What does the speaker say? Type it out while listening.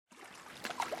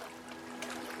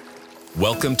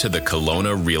Welcome to the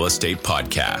Kelowna Real Estate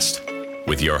Podcast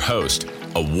with your host,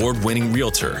 award-winning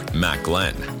realtor Matt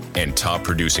Glenn, and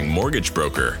top-producing mortgage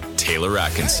broker Taylor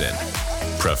Atkinson.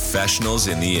 Professionals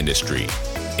in the industry,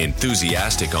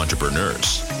 enthusiastic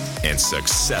entrepreneurs, and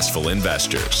successful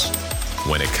investors.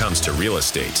 When it comes to real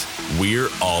estate, we're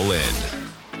all in.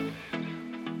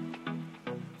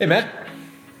 Hey, Matt.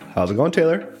 How's it going,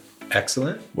 Taylor?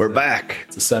 Excellent. We're back.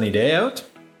 It's a sunny day out.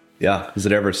 Yeah. Is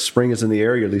it ever spring is in the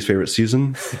air, your least favorite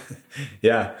season?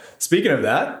 Yeah. Speaking of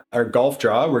that, our golf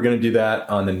draw, we're going to do that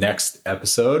on the next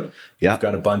episode. Yeah. We've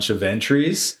got a bunch of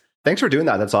entries. Thanks for doing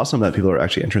that. That's awesome that people are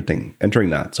actually entering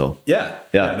that. So Yeah.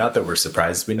 Not that we're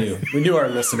surprised. We knew our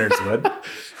listeners would.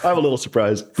 I'm a little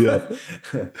surprised. Yeah.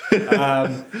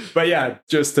 But yeah,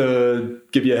 just to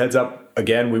give you a heads up,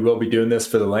 again, we will be doing this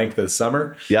for the length of the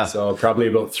summer. Yeah. So probably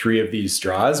about 3 of these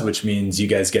draws, which means you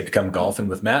guys get to come golfing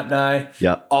with Matt and I.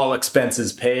 Yeah. All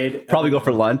expenses paid. Probably go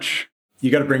for lunch. You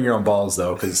got to bring your own balls,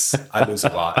 though, because I lose a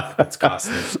lot. It's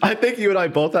costly. I think you and I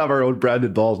both have our own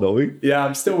branded balls, don't we? Yeah,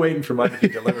 I'm still waiting for mine to be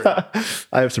delivered.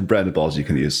 I have some branded balls you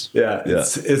can use. Yeah.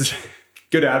 It's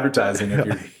good advertising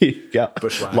if you're Yeah.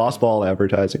 bushwhacking. Lost ball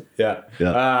advertising. Yeah.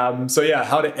 Yeah. So yeah,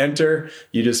 how to enter.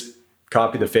 You just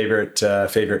copy the favorite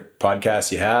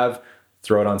podcast you have,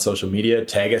 throw it on social media,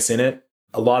 tag us in it.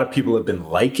 A lot of people have been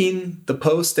liking the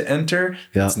post to enter.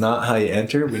 Yeah. It's not how you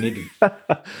enter. We need to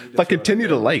But continue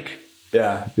to like.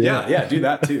 Yeah, do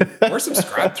that too. Or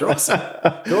subscribe. Throw us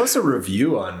a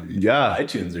review on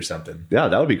iTunes or something. Yeah,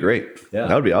 that would be great. Yeah.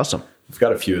 That would be awesome. We've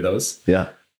got a few of those. Yeah.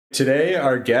 Today,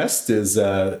 our guest is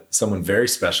someone very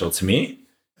special to me.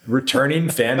 Returning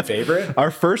fan favorite.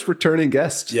 Our first returning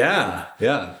guest. Yeah.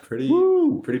 Pretty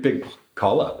big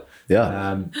call up.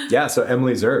 Yeah. So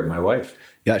Emily Zurrer, my wife.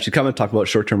 Yeah, she'd come and talk about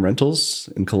short-term rentals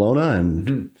in Kelowna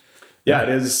and Yeah, it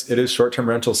is short-term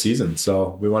rental season.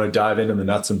 So we want to dive into the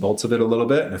nuts and bolts of it a little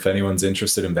bit. And if anyone's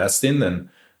interested in investing,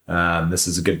 then this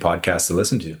is a good podcast to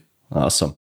listen to.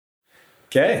 Awesome.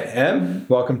 Okay, Em,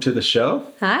 welcome to the show.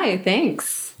 Hi,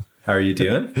 thanks. How are you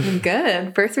doing? I'm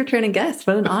good. First returning guest.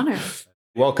 What an honor.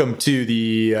 Welcome to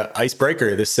the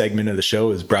Icebreaker. This segment of the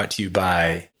show is brought to you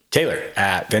by Taylor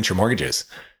at Venture Mortgages.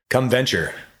 Come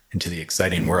venture into the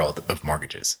exciting world of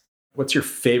mortgages. What's your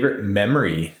favorite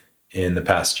memory in the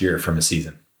past year from a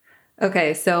season?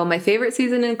 Okay, so my favorite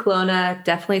season in Kelowna,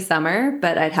 definitely summer,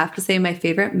 but I'd have to say my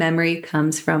favorite memory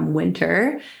comes from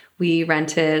winter. We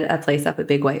rented a place up at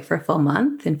Big White for a full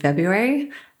month in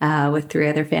February with 3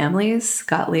 other families.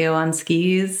 Got Leo on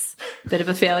skis. Bit of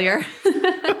a failure.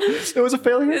 It was a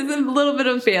failure? It was a little bit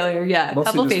of a failure, yeah. Mostly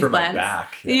Couple just face for my plants.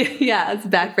 back. Yeah, it's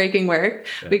back-breaking work.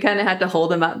 Yeah. We kind of had to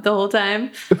hold him up the whole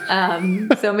time.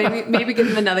 So maybe give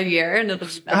him another year and it'll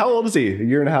be better. How old is he? A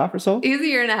year and a half or so? He was a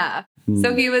year and a half.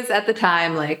 So he was at the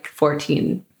time like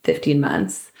 14, 15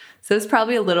 months. So it's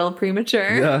probably a little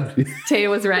premature. Yeah. Tay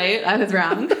was right. I was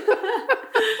wrong.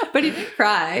 But he did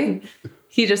cry.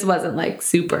 He just wasn't like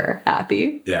super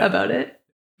happy about it.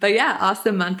 But yeah,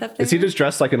 awesome month up there. Is he just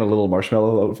dressed like in a little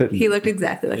marshmallow outfit? He looked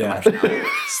exactly like a marshmallow.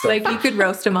 Like you could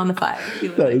roast him on the fire. He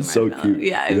looked like is so cute.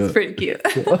 Yeah, it was pretty cute.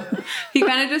 He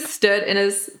kind of just stood in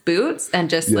his boots and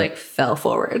just like fell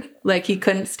forward. Like he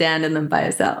couldn't stand in them by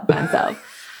himself.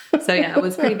 So yeah, it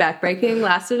was pretty backbreaking.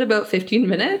 Lasted about 15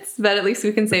 minutes, but at least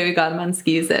we can say we got him on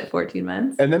skis at 14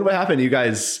 months. And then what happened? You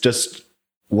guys just...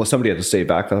 Well, somebody had to stay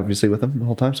back, obviously, with him the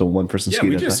whole time. So one person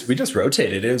skied. We just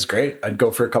rotated. It was great. I'd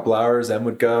go for a couple hours, Em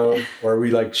would go, or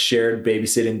we like shared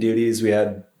babysitting duties. We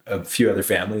had a few other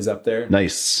families up there.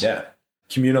 Nice. Yeah.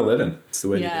 Communal living. It's the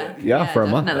way to do it. Yeah, for a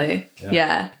month. Definitely.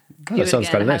 Yeah. That sounds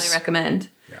kind of nice. Highly recommend.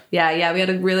 Yeah. We had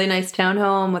a really nice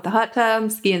townhome with a hot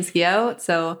tub, ski in, ski out.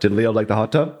 So did Leo like the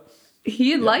hot tub?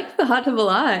 He liked the hot tub a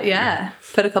lot. Yeah.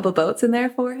 Put a couple boats in there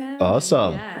for him.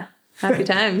 Awesome. Yeah. Happy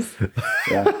times.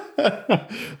 Yeah.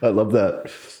 I love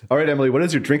that. All right, Emily, what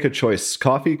is your drink of choice?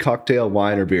 Coffee, cocktail,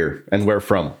 wine, or beer? And where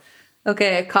from?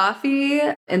 Okay, coffee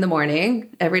in the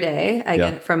morning every day. I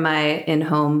get it from my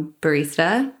in-home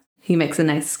barista. He makes a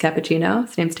nice cappuccino.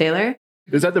 His name's Taylor.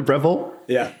 Is that the Breville?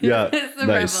 Yeah. Yeah. It's the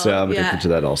Nice. Breville. I'm addicted to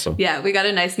that also. Yeah, we got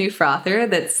a nice new frother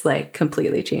that's like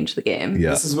completely changed the game.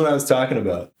 Yeah. This is what I was talking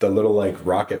about. The little like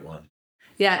rocket one.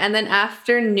 Yeah, and then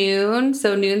afternoon,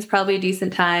 so noon's probably a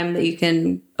decent time that you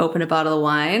can open a bottle of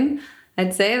wine.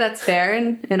 I'd say that's fair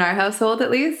in our household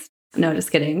at least. No,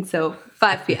 just kidding. So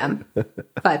 5 p.m.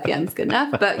 5 p.m. is good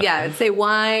enough. But yeah, I'd say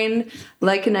wine,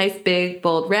 like a nice big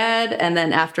bold red, and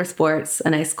then after sports, a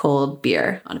nice cold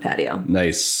beer on a patio.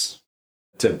 Nice.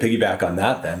 To piggyback on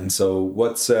that then, so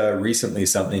what's recently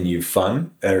something you've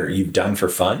done for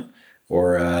fun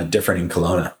or different in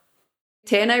Kelowna?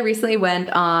 Tay and I recently went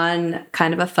on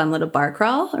kind of a fun little bar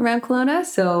crawl around Kelowna.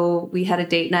 So we had a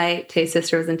date night. Tay's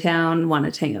sister was in town,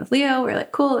 wanted to hang out with Leo. We were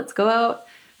like, cool, let's go out.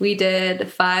 We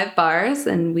did 5 bars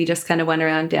and we just kind of went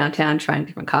around downtown trying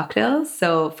different cocktails.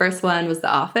 So first one was The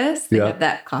Office. They have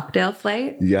that cocktail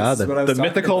flight. Yeah, the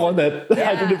mythical one that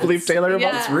I didn't believe Taylor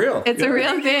about. It's real. It's a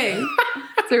real thing.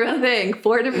 It's a real thing.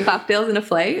 4 different cocktails in a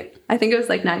flight. I think it was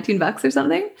like $19 or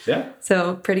something. Yeah.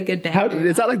 So pretty good bang. How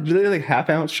is that like? Do they like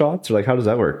half-ounce shots or like how does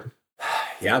that work?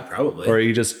 Yeah, probably. Or are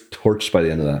you just torched by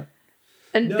the end of that?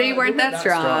 And No, they weren't that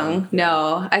strong.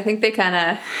 No, I think they kind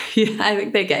of, I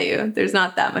think they get you. There's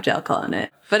not that much alcohol in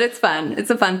it. But it's fun. It's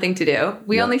a fun thing to do.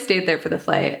 We only stayed there for the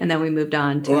flight and then we moved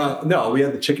on to... Well, no, we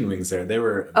had the chicken wings there. They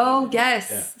were... Oh, yes.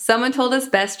 Yeah. Someone told us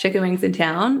best chicken wings in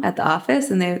town at the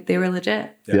office and they were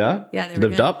legit. Yeah? Yeah, they were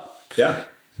Lived good. up? Yeah.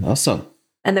 Awesome.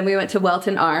 And then we went to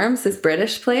Welton Arms, this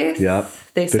British place. Yeah.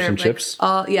 They Fish serve and like chips.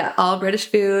 all British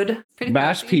food. Pretty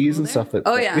Mashed fancy, peas cool and there. stuff.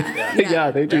 Oh, yeah.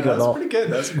 Yeah, they do Yeah, that that's all. pretty good.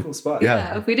 That's a cool spot.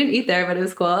 Yeah. We didn't eat there, but it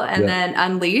was cool. And then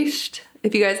Unleashed.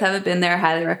 If you guys haven't been there,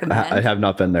 highly recommend. I have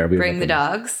not been there. Bring the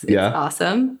dogs. It's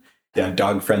awesome. Yeah,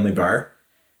 dog-friendly bar.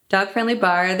 Dog friendly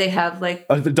bar. They have like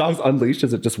Are the dogs unleashed?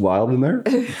 Is it just wild in there?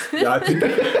 Yeah,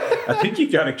 I think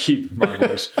you got to keep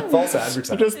false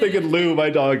advertising. I'm just thinking Lou, my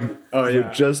dog,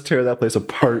 would just tear that place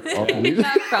apart.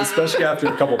 Especially after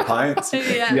a couple pints.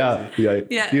 Yeah. He They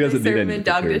doesn't need serve any in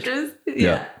dog prepared. dishes.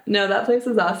 Yeah. No, that place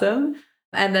is awesome.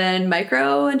 And then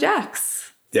Micro and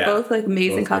Jack's. Yeah. Both like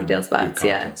amazing Both cocktail good spots.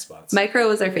 cocktail spots. Micro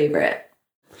was our favorite.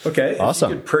 Okay.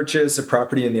 Awesome. If you could purchase a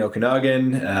property in the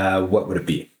Okanagan, what would it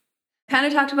be? Kind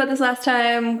of talked about this last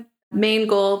time. Main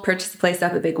goal, purchase a place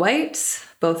up at Big White,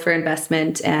 both for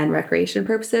investment and recreation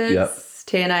purposes. Yep.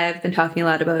 Tay and I have been talking a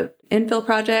lot about infill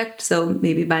project. So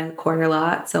maybe buying a corner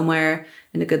lot somewhere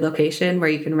in a good location where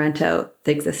you can rent out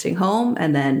the existing home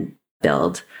and then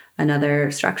build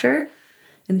another structure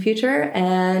in the future.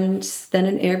 And then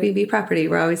an Airbnb property.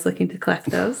 We're always looking to collect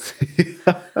those.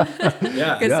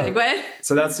 Yeah. Good segue.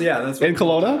 So that's what In Kelowna?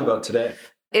 we'll talk about today.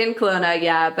 In Kelowna,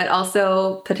 yeah, but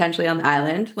also potentially on the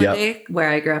island one day where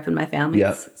I grew up and my family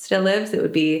still lives. It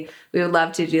would be, we would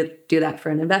love to do that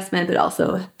for an investment, but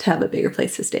also to have a bigger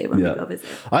place to stay when we go visit.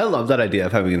 I love that idea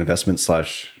of having an investment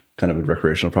 / kind of a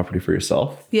recreational property for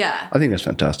yourself. Yeah. I think that's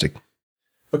fantastic.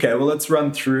 Okay, well, let's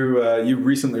run through. You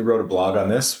recently wrote a blog on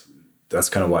this. That's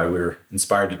kind of why we were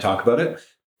inspired to talk about it.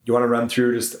 You want to run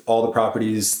through just all the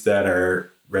properties that are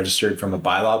registered from a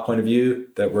bylaw point of view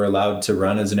that we're allowed to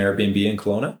run as an Airbnb in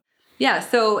Kelowna? Yeah.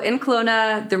 So in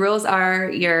Kelowna, the rules are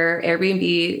your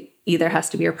Airbnb either has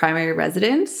to be your primary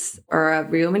residence or a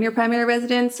room in your primary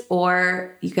residence,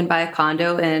 or you can buy a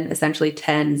condo in essentially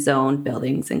 10 zoned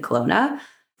buildings in Kelowna.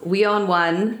 We own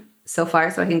one so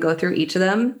far, so I can go through each of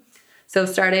them. So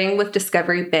starting with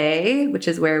Discovery Bay, which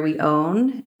is where we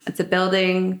own. It's a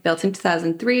building built in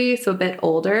 2003, so a bit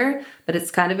older, but it's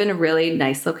kind of in a really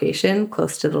nice location,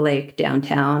 close to the lake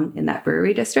downtown in that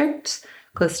brewery district,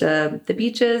 close to the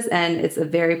beaches, and it's a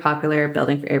very popular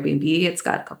building for Airbnb. It's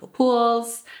got a couple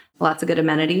pools, lots of good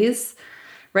amenities.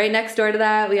 Right next door to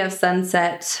that, we have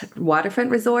Sunset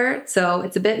Waterfront Resort. So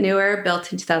it's a bit newer,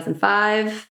 built in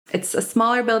 2005. It's a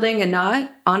smaller building and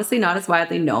honestly not as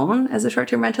widely known as a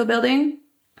short-term rental building.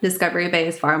 Discovery Bay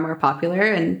is far more popular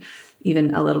and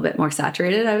even a little bit more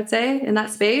saturated, I would say, in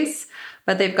that space.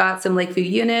 But they've got some Lakeview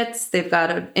units. They've got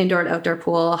an indoor and outdoor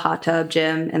pool, hot tub,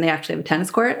 gym, and they actually have a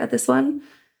tennis court at this one.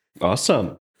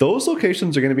 Awesome. Those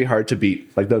locations are going to be hard to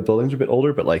beat. Like the buildings are a bit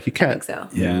older, but like you can't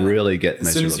really get As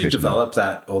nicer soon as you locations. develop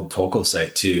that old Tokyo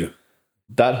site too.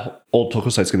 That old Tokyo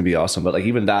site's going to be awesome, but like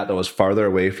even that was farther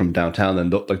away from downtown than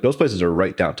like those places are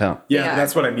right downtown. Yeah,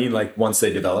 that's what I mean. Like once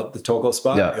they develop the Tokyo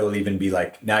spot, Yeah. it'll even be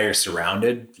like now you're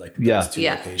surrounded like those two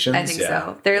locations. I think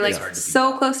so. They're like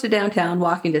so close to downtown,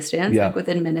 walking distance, like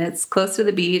within minutes, close to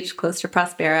the beach, close to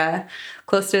Prospera,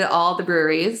 close to all the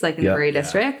breweries, like in the brewery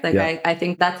district. Like I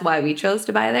think that's why we chose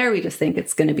to buy there. We just think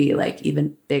it's going to be like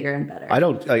even bigger and better. I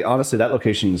don't like honestly that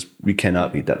location is we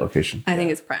cannot beat that location. I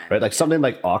think it's prime. Right? Like something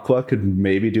like Aqua could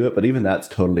maybe do it, but even that's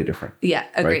totally different. Yeah,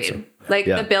 agreed. Right?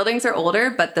 So, the buildings are older,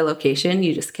 but the location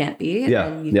you just can't beat. Yeah,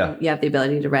 And you have the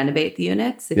ability to renovate the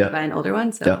units if you buy an older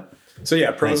one. So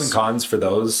pros and cons for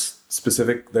those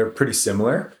specific, they're pretty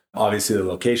similar. Obviously, the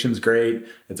location's great.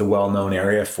 It's a well-known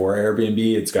area for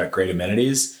Airbnb. It's got great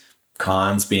amenities.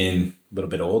 Cons being a little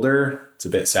bit older. It's a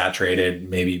bit saturated,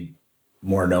 maybe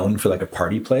more known for like a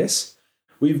party place.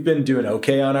 We've been doing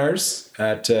okay on ours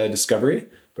at Discovery,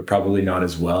 but probably not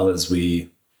as well as we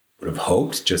would have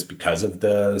hoped just because of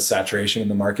the saturation in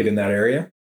the market in that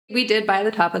area. We did buy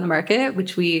the top of the market,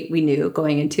 which we knew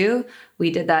going into.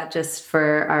 We did that just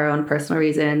for our own personal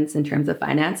reasons in terms of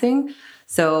financing.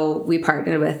 So we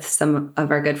partnered with some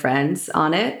of our good friends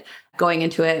on it. Going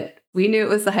into it, we knew it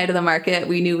was the height of the market.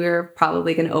 We knew we were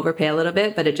probably going to overpay a little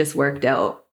bit, but it just worked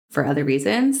out for other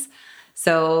reasons.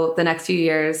 So the next few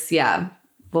years,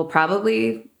 we'll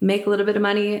probably make a little bit of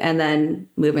money. And then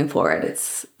moving forward,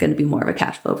 it's going to be more of a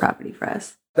cash flow property for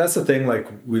us. That's the thing. Like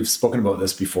we've spoken about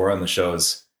this before on the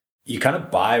shows. You kind of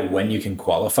buy when you can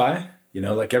qualify,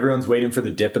 like everyone's waiting for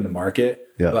the dip in the market,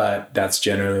 but that's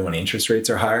generally when interest rates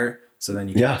are higher. So then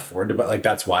you can't afford to buy, like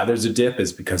that's why there's a dip,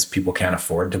 is because people can't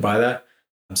afford to buy that.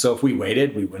 So if we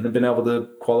waited, we wouldn't have been able to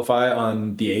qualify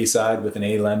on the A side with an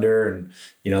A lender, and,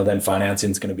 then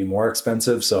financing is going to be more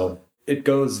expensive. So it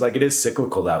goes like, it is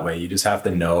cyclical that way. You just have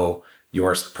to know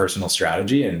your personal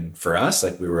strategy. And for us,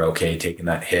 like we were okay taking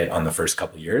that hit on the first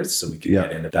couple of years so we could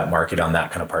get into that market on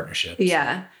that kind of partnership.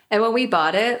 Yeah. And when we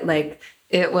bought it, like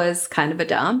it was kind of a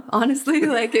dump, honestly.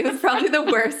 Like it was probably the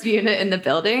worst unit in the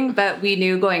building, but we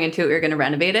knew going into it, we were going to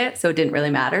renovate it. So it didn't really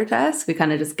matter to us. We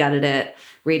kind of just gutted it,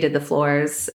 redid the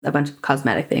floors, a bunch of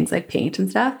cosmetic things like paint and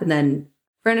stuff, and then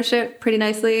furnished it pretty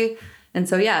nicely. And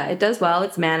so, it does well.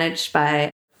 It's managed by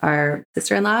our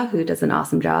sister-in-law, who does an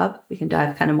awesome job. We can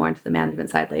dive kind of more into the management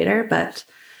side later, but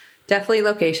definitely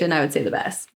location, I would say the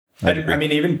best. I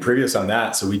mean, even previous on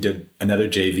that. So we did another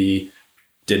JV,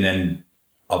 didn't end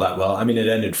all that well. I mean, it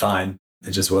ended fine.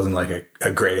 It just wasn't like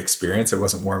a great experience. It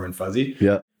wasn't warm and fuzzy.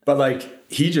 Yeah. But like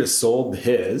he just sold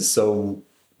his. So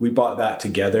we bought that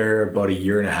together about a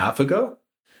year and a half ago.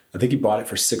 I think he bought it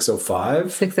for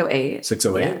 $605. 608.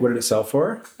 608. Yeah. What did it sell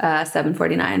for?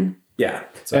 $749. Yeah.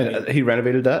 So and he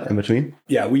renovated that in between?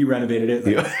 Yeah, we renovated it.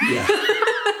 Like,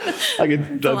 I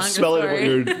can smell it when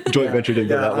your joint venture didn't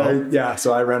go that well.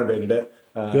 So I renovated it.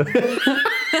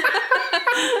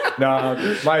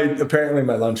 No, apparently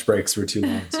my lunch breaks were too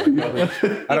long. So I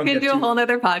don't you can do a whole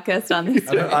other podcast on this.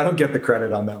 I don't get the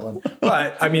credit on that one.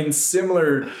 But I mean,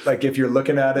 similar, like if you're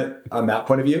looking at it on that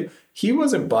point of view, he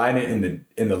wasn't buying it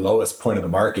in the lowest point of the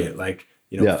market. Like,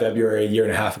 February, a year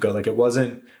and a half ago, like it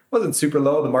wasn't super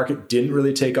low. The market didn't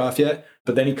really take off yet,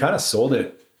 but then he kind of sold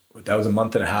it. That was a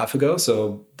month and a half ago.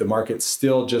 So the market's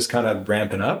still just kind of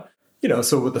ramping up.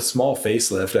 So with a small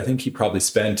facelift, I think he probably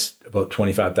spent about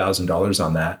 $25,000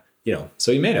 on that,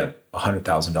 so he made a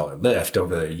 $100,000 lift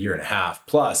over a year and a half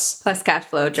plus cash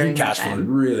flow during cash flowed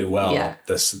really well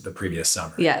the previous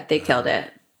summer. Yeah, they killed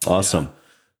it. Awesome. Yeah.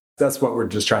 That's what we're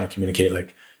just trying to communicate.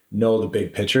 Like, know the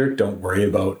big picture. Don't worry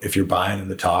about if you're buying in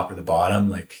the top or the bottom.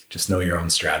 Like, just know your own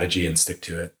strategy and stick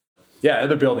to it. Yeah,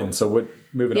 other buildings. So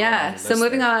moving on. Yeah, so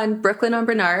moving on, Brooklyn on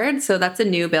Bernard. So that's a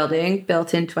new building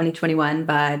built in 2021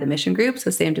 by the Mission Group.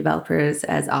 So same developers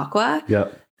as Aqua. Yeah.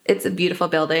 It's a beautiful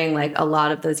building. Like a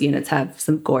lot of those units have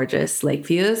some gorgeous lake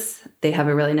views. They have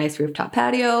a really nice rooftop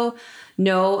patio,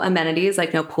 no amenities,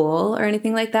 like no pool or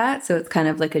anything like that. So it's kind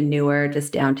of like a newer,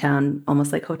 just downtown,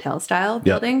 almost like hotel style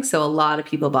building. Yep. So a lot of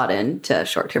people bought into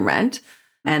short-term rent.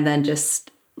 And then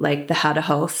just like the How to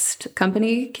Host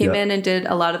company came in and did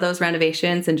a lot of those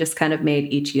renovations and just kind of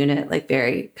made each unit like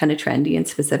very kind of trendy and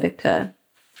specific to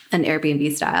an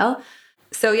Airbnb style.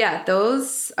 So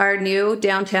those are new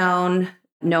downtown,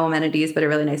 no amenities, but a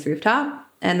really nice rooftop.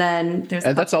 And then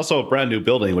that's also a brand new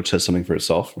building, which has something for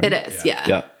itself. Right? It is,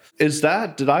 yeah. Is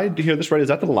that, did I hear this right? Is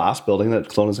that the last building that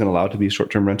Kelowna is going to allow to be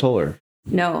short-term rental, or?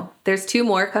 No, there's 2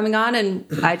 more coming on, and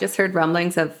I just heard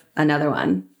rumblings of another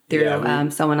one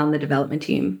through someone on the development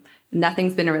team.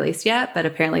 Nothing's been released yet, but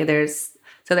apparently there's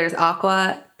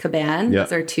Aqua, Caban.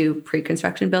 Those are 2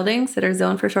 pre-construction buildings that are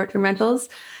zoned for short-term rentals.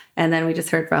 And then we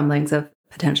just heard rumblings of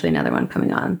potentially another one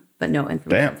coming on, but no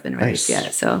information has been released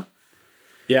yet. So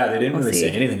yeah, they didn't really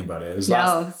say anything about it. It was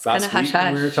last week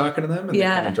when we were talking to them, and they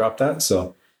kind of dropped that.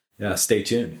 So stay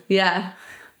tuned. Yeah,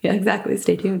 exactly.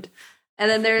 Stay tuned. And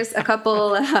then there's a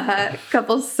couple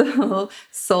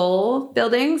Soul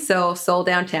buildings. So Soul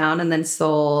downtown, and then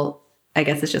Soul, I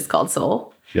guess it's just called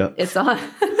Soul. Yeah. It's on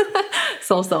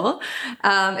Soul.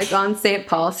 It's on St.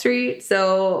 Paul Street.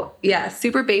 So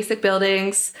super basic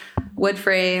buildings, wood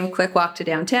frame, quick walk to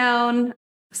downtown.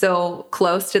 So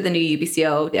close to the new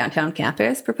UBCO downtown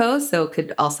campus proposed. So it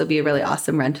could also be a really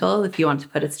awesome rental if you want to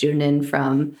put a student in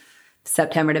from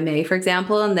September to May, for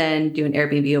example, and then do an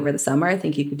Airbnb over the summer. I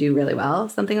think you could do really well,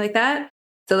 something like that.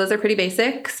 So those are pretty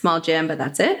basic, small gym, but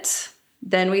that's it.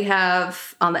 Then we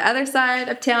have on the other side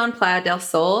of town, Playa del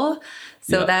Sol.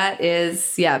 So that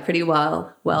is, pretty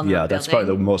well known. Yeah, that's probably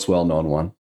the most well-known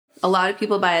one. A lot of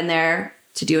people buy in there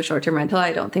to do a short-term rental.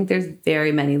 I don't think there's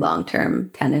very many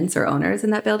long-term tenants or owners in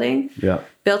that building. Yeah.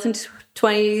 Built in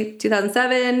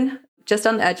 2007, just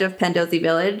on the edge of Pandosy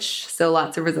Village. So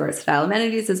lots of resort style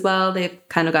amenities as well. They've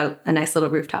kind of got a nice little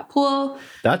rooftop pool.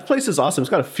 That place is awesome. It's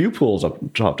got a few pools up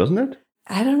top, doesn't it?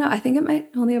 I don't know. I think it might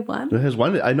only have one. It has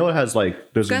one. I know it has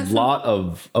there's a lot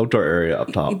of outdoor area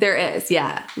up top. There is,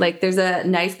 yeah. Like there's a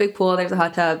nice big pool. There's a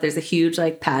hot tub. There's a huge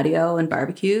patio and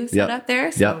barbecue set up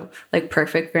there. So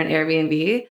perfect for an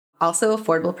Airbnb. Also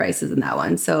affordable prices in that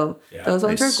one. So those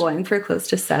ones are going for close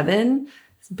to $7,000,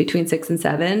 between $6,000 and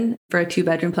 $7,000 for a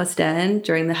 2-bedroom plus den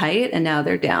during the height. And now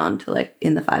they're down to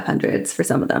in the 500s for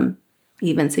some of them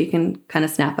even. So you can kind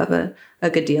of snap up a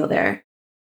good deal there.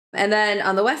 And then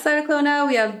on the west side of Kelowna,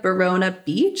 we have Verona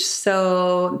Beach.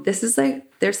 So this is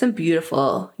there's some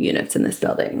beautiful units in this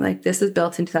building. This was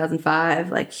built in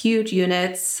 2005, huge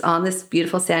units on this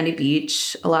beautiful sandy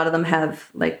beach. A lot of them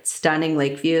have stunning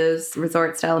lake views,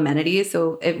 resort style amenities.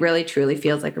 So it really truly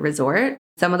feels like a resort.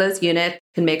 Some of those units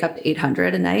can make up to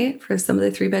 $800 a night for some of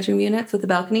the 3-bedroom units with a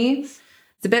balcony.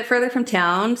 It's a bit further from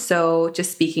town. So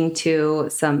just speaking to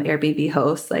some Airbnb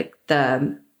hosts,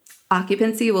 the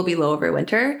occupancy will be low over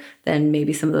winter than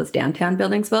maybe some of those downtown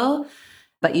buildings will,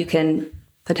 but you can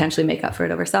potentially make up for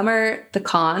it over summer. The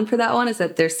con for that one is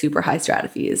that there's super high strata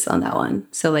fees on that one.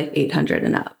 So $800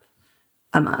 and up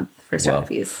a month for strata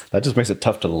fees. That just makes it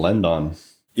tough to lend on.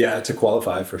 Yeah, to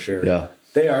qualify for sure. Yeah.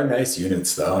 They are nice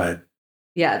units though.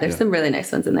 There's some really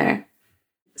nice ones in there.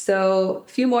 So a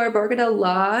few more. Borgadale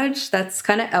Lodge, that's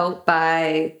kind of out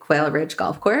by Quail Ridge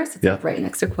Golf Course. It's right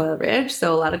next to Quail Ridge.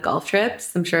 So a lot of golf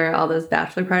trips. I'm sure all those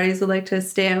bachelor parties would like to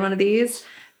stay on one of these.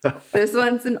 This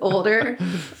one's an older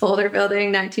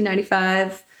building,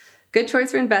 1995. Good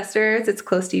choice for investors. It's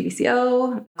close to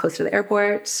UBCO, close to the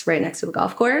airport, right next to the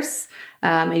golf course.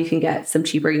 And you can get some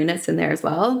cheaper units in there as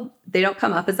well. They don't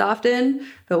come up as often,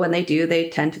 but when they do, they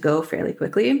tend to go fairly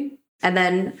quickly. And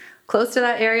then close to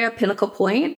that area, Pinnacle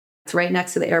Point. It's right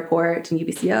next to the airport and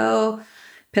UBCO.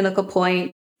 Pinnacle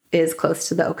Point is close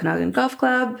to the Okanagan Golf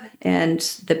Club and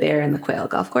the Bear and the Quail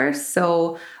Golf Course.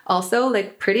 So also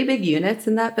pretty big units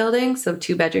in that building. So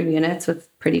 2-bedroom units with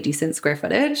pretty decent square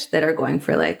footage that are going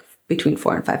for between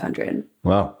 $400 and $500.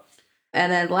 Wow.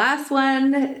 And then last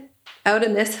one out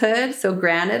in this hood. So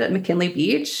Granite at McKinley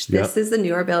Beach. This is the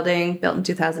newer building built in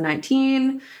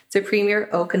 2019. It's a premier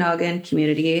Okanagan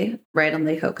community right on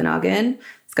Lake Okanagan.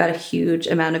 It's got a huge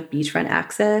amount of beachfront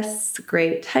access,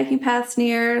 great hiking paths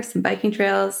near, some biking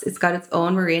trails. It's got its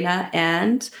own marina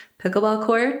and pickleball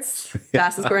courts,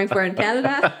 fastest growing sport in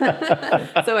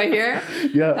Canada. So I hear.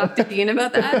 Talk to Dean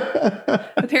about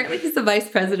that. Apparently he's the vice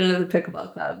president of the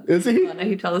pickleball club. Is he?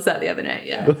 He told us that the other night.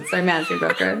 Yeah, it's our managing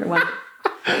broker.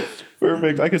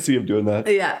 Perfect. I could see him doing that.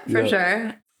 Yeah, for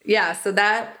sure. Yeah, so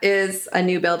that is a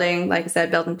new building, like I said,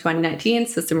 built in 2019.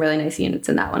 So some really nice units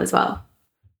in that one as well.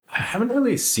 I haven't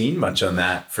really seen much on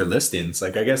that for listings. I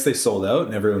guess they sold out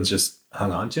and everyone's just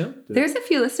hung on to them. There's a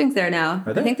few listings there now.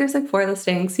 I think there's 4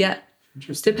 listings. Yeah.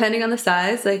 Interesting. Depending on the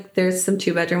size, there's some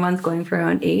 2-bedroom ones going for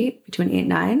around between 8 and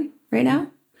 9 right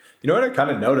now. You know what I kind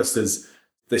of noticed is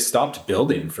they stopped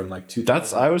building from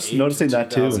 2000. I was noticing that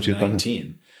too in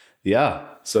 2019. Yeah.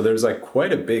 So there's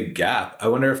quite a big gap. I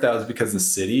wonder if that was because the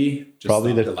city just stopped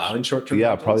allowing short-term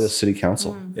rentals. Probably the city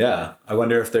council. Yeah. I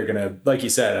wonder if they're going to, like you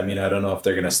said, I don't know if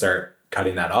they're going to start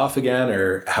cutting that off again,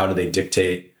 or how do they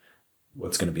dictate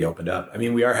what's going to be opened up?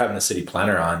 We are having a city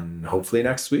planner on hopefully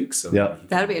next week. So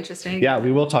that'll be interesting. Yeah,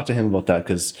 we will talk to him about that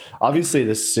because obviously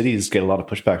the cities get a lot of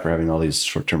pushback for having all these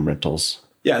short-term rentals.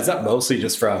 Yeah. Is that mostly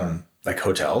just from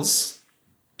hotels?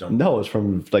 No, it's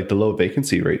from the low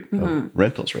vacancy rate of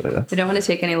rentals, really. They don't want to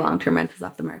take any long-term rentals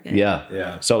off the market.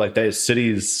 Yeah. So the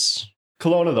cities,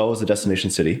 Kelowna though is a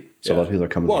destination city, so a lot of people are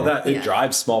coming. Well, it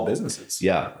drives small businesses.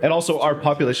 Yeah, and also our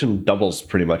population doubles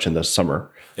pretty much in the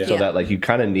summer, so that you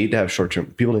kind of need to have short-term.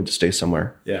 People need to stay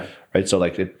somewhere. Yeah. Right. So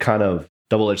it kind of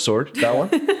double-edged sword, that one.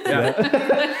 Yeah.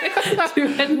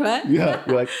 What? Yeah.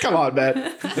 You're come on,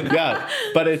 man. Yeah,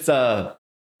 but it's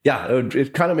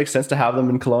it kind of makes sense to have them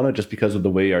in Kelowna just because of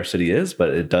the way our city is, but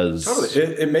it does. Totally.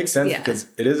 It makes sense because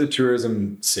it is a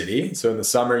tourism city. So in the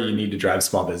summer, you need to drive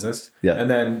small business. Yeah. And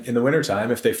then in the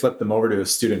wintertime, if they flip them over to a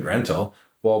student rental,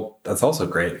 well, that's also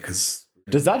great because...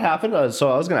 Does that happen?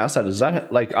 So I was going to ask that. Does that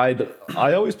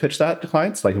I always pitch that to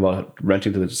clients, about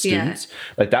renting to the students.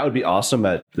 That would be awesome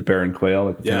at the Bear and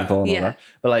Quail, Pinnacle and all that.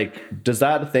 But does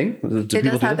that a thing? It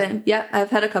does happen. Yeah, I've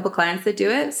had a couple clients that do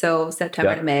it. So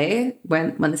September to May,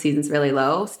 when the season's really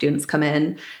low, students come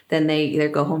in, then they either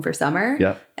go home for summer,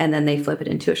 and then they flip it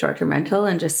into a short-term rental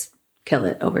and just kill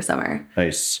it over summer.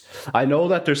 Nice. I know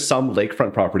that there's some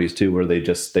lakefront properties too where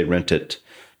they rent it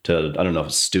to, I don't know if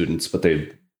it's students, but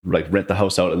they rent the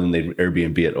house out and then they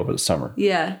Airbnb it over the summer.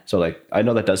 Yeah. So I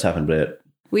know that does happen, but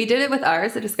We did it with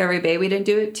ours at Discovery Bay. We didn't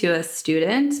do it to a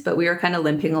student, but we were kind of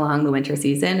limping along the winter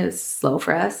season. It was slow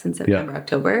for us in September,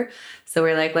 October. So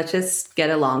we're like, let's just get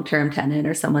a long-term tenant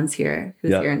or someone's here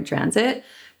who's here in transit.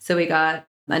 So we got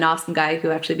an awesome guy who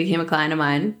actually became a client of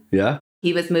mine. Yeah.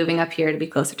 He was moving up here to be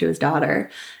closer to his daughter.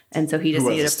 And so he just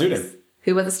needed a student.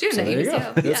 Who was a student. So there you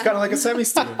go. It's kind of like a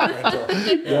semi-student rental.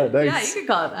 Yeah, nice. Yeah, you could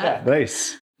call it that. Yeah.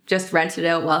 Nice. Just rented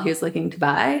out while he was looking to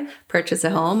buy, purchase a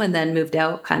home, and then moved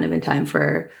out kind of in time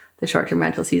for the short-term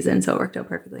rental season. So it worked out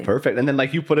perfectly. Perfect. And then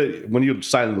like you put it, when you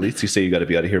sign the lease, you say you got to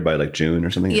be out of here by like June or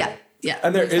something? Yeah. Yeah.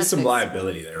 And there is some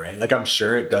liability there, right? Like I'm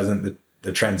sure it doesn't,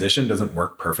 the transition doesn't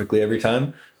work perfectly every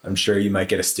time. I'm sure you might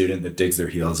get a student that digs their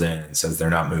heels in and says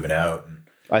they're not moving out. And,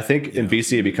 I think in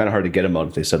BC, it'd be kind of hard to get them out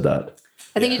if they said that.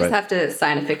 I think you just have to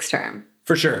sign a fixed term.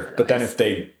 For sure. But then if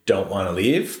they don't want to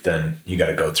leave, then you got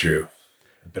to go through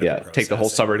a bit of a take the whole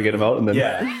summer to get them out. And then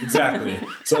exactly.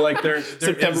 So like there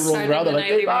September rolls around, they're like,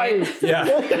 hey, bye. Yeah.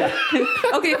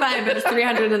 Okay, fine, but it's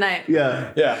 $300 a night.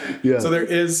 Yeah. So there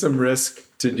is some risk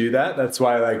to do that. That's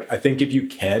why, like, I think if you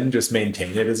can just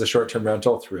maintain it as a short-term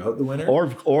rental throughout the winter,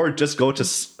 or just go to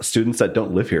students that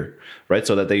don't live here, right?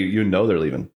 So that they're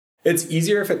leaving. It's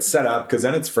easier if it's set up because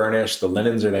then it's furnished, the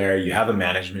linens are there, you have a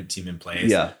management team in place.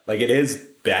 Yeah. Like it is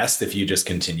best if you just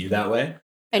continue that way.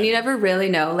 And you never really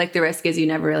know, like the risk is you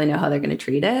never really know how they're going to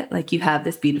treat it. Like you have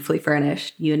this beautifully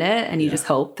furnished unit and you just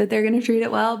hope that they're going to treat it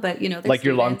well. But, you know, like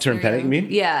your long-term tenant, you mean?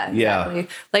 Yeah, exactly.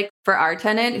 Like for our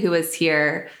tenant who was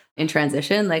here in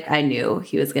transition, like I knew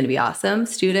he was going to be awesome.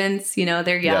 Students, you know,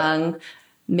 they're young.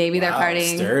 Maybe they're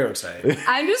partying. Stereotype.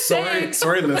 I'm just saying.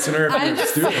 Sorry, listener, if you're a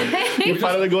student. You're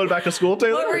finally going back to school,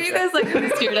 Taylor? What were you guys like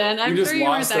as a student? I'm sure you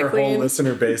weren't that clean. Whole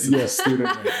listener base is a student.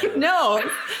 Right no,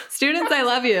 students, I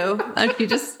love you.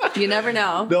 You never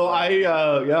know. No,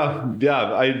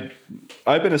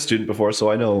 I've been a student before, so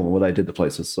I know what I did to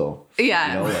places. So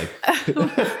yeah, you know,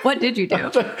 like, what did you do?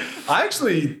 I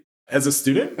actually, as a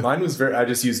student, mine was I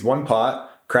just used one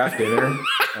pot, craft dinner,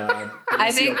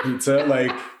 I think pizza,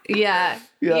 like. Yeah.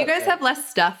 You guys have less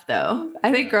stuff, though.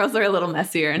 I think girls are a little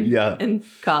messier in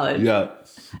college. Yeah.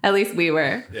 At least we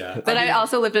were. Yeah. But I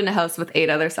also lived in a house with 8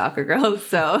 other soccer girls,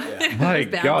 so my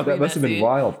God, that must have been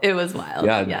wild. It was wild.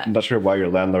 Yeah. I'm not sure why your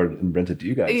landlord rented to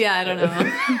you guys. Yeah, I don't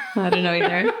know. I don't know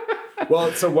either.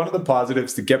 Well, so one of the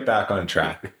positives to get back on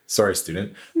track, sorry,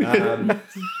 student.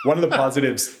 One of the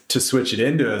positives to switch it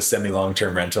into a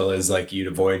semi-long-term rental is like you'd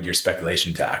avoid your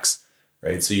speculation tax.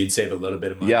 Right. So you'd save a little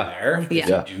bit of money there if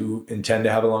you do intend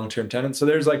to have a long-term tenant. So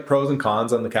there's like pros and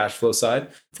cons on the cash flow side.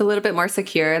 It's a little bit more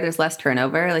secure. There's less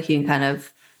turnover. Like you can kind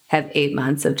of have 8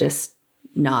 months of just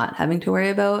not having to worry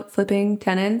about flipping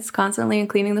tenants constantly and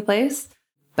cleaning the place.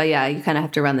 But yeah, you kind of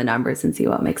have to run the numbers and see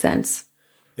what makes sense.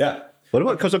 Yeah. What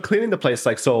about, because of cleaning the place,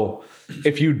 like, so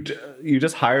if you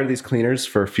just hire these cleaners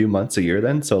for a few months a year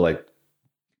then, so like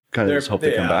kind of just hope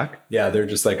they come back? Yeah, they're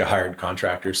just like a hired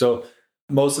contractor. So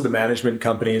most of the management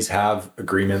companies have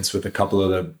agreements with a couple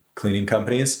of the cleaning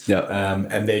companies. Yeah.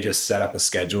 And they just set up a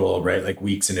schedule, right? Like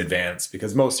weeks in advance,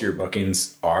 because most of your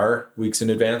bookings are weeks in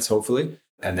advance, hopefully.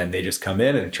 And then they just come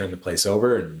in and turn the place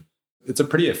over. And it's a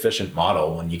pretty efficient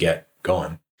model when you get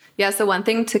going. Yeah. So one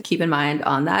thing to keep in mind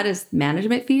on that is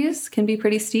management fees can be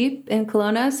pretty steep in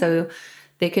Kelowna. So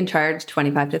they can charge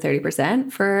 25 to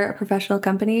 30% for a professional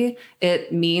company.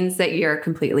 It means that you're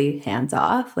completely hands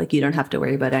off. Like you don't have to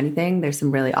worry about anything. There's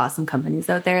some really awesome companies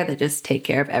out there that just take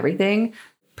care of everything,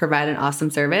 provide an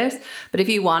awesome service. But if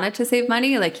you wanted to save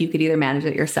money, like you could either manage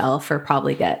it yourself or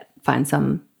probably find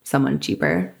someone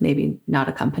cheaper, maybe not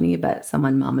a company, but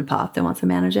someone mom and pop that wants to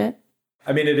manage it.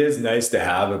 I mean, it is nice to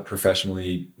have a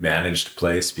professionally managed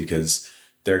place because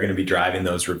they're going to be driving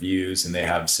those reviews and they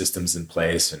have systems in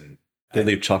place and they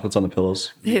leave chocolates on the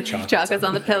pillows. They leave chocolates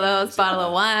on the pillows, bottle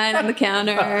of wine on the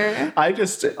counter. I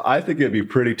think it'd be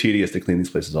pretty tedious to clean these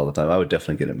places all the time. I would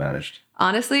definitely get it managed.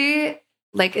 Honestly,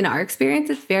 like in our experience,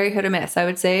 it's very hit or miss. I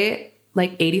would say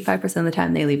like 85% of the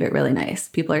time they leave it really nice.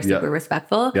 People are super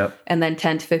respectful. Yep. And then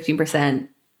 10 to 15%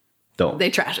 don't. They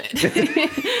trash it.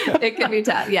 It can be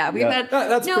tough. Yeah. We've had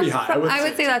that's pretty high. I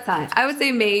would say that's high. I would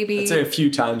say maybe. I'd say a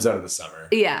few times out of the summer.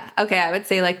 Yeah. Okay. I would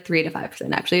say like 3 to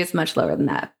 5%. Actually, it's much lower than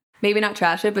that. Maybe not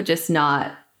trash it, but just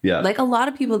not. Yeah. Like a lot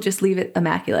of people just leave it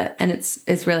immaculate and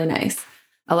it's really nice.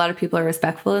 A lot of people are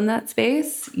respectful in that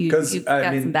space. Because it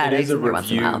is a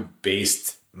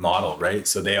review-based model, right?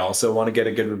 So they also want to get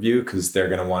a good review because they're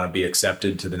going to want to be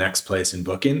accepted to the next place in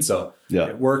booking. So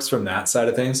it works from that side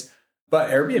of things. But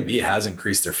Airbnb has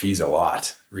increased their fees a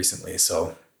lot recently.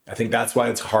 So I think that's why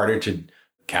it's harder to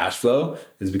cash flow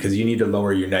is because you need to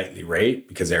lower your nightly rate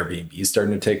because Airbnb is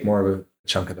starting to take more of a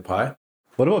chunk of the pie.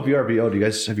 What about VRBO?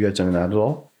 Have you guys done that at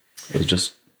all? It's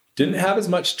just Didn't have as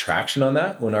much traction on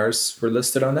that when ours were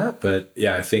listed on that. But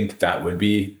yeah, I think that would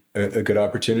be a good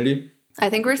opportunity. I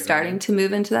think we're starting to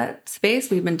move into that space.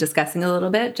 We've been discussing a little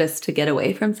bit just to get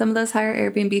away from some of those higher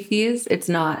Airbnb fees. It's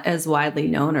not as widely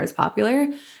known or as popular.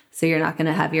 So you're not going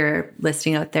to have your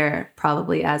listing out there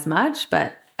probably as much.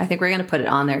 But I think we're going to put it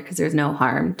on there because there's no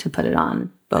harm to put it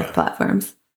on both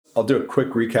platforms. I'll do a quick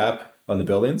recap on the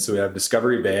buildings. So we have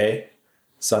Discovery Bay,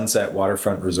 Sunset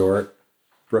Waterfront Resort,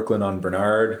 Brooklyn on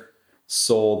Bernard,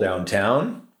 Seoul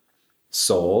Downtown,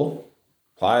 Seoul,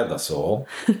 Playa del Sol,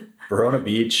 Verona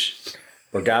Beach,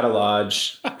 Borgata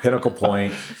Lodge, Pinnacle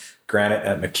Point, Granite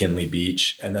at McKinley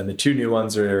Beach. And then the two new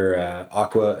ones are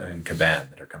Aqua and Caban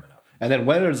that are coming up. And then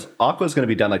when is Aqua's going to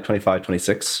be done like 25,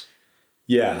 26?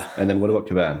 Yeah. And then what about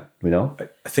Caban? Do we know?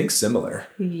 I think similar.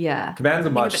 Yeah. Caban's a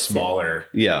much smaller.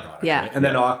 Product, Yeah. Right? And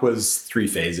then Aqua's 3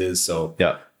 phases. So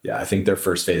yeah, I think their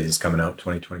first phase is coming out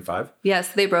 2025. Yeah,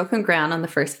 so they broken ground on the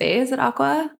first phase at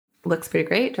Aqua. Looks pretty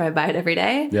great. Drive by it every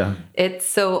day. Yeah. It's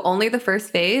so only the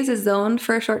first phase is zoned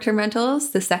for short-term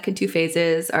rentals. The second 2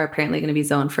 phases are apparently going to be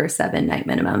zoned for 7 night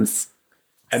minimums.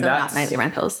 And so not nightly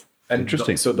rentals.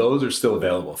 Interesting. So those are still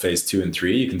available. Phase 2 and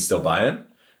 3, you can still buy it.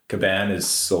 Caban is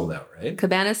sold out, right?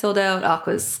 Caban is sold out.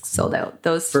 Aqua's sold out.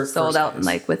 Those sold out in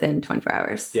like within 24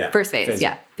 hours. Yeah. First phase.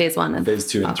 Phase 1 and phase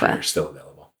 2 and Aqua. 3 are still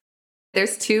available.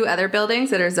 There's 2 other buildings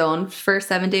that are zoned for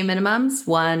 7-day minimums.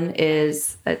 One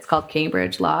is, it's called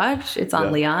Cambridge Lodge. It's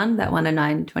on Leon, that one on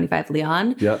 925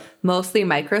 Leon. Yeah. Mostly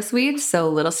micro suites, so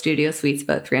little studio suites,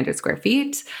 about 300 square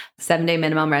feet. 7-day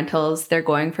minimum rentals, they're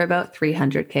going for about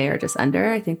 $300K or just under.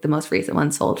 I think the most recent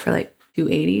one sold for like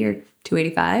 $280 or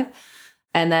 $285.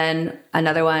 And then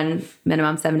another one,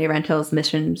 minimum 7-day rentals,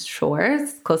 Mission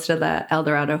Shores, close to the El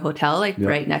Dorado Hotel, like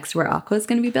right next to where Aqua is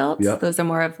going to be built. Yeah. Those are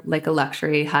more of like a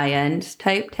luxury, high-end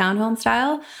type townhome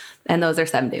style. And those are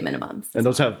 7-day minimums. And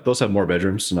those have more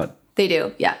bedrooms, not... They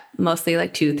do, yeah. Mostly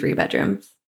like 2-3 bedrooms.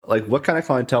 Like what kind of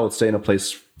clientele would stay in a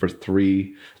place for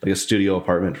 3, like a studio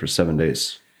apartment for 7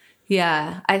 days?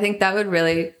 Yeah, I think that would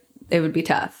really... It would be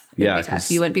tough.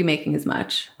 You wouldn't be making as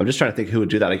much. I'm just trying to think who would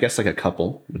do that. I guess like a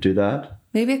couple would do that.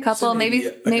 Maybe a couple, So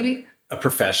maybe a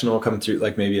professional come through,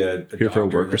 like maybe a Here for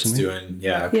doctor work or that's something? doing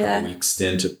a couple weeks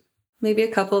stint. maybe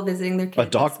a couple visiting their kids. A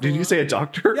doctor? Did you say a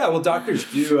doctor? Yeah, well,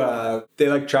 doctors do. They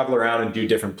like travel around and do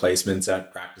different placements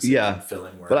at practices. And fill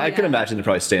in work. But I can imagine they're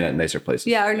probably staying at nicer places.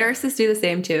 Yeah, our nurses do the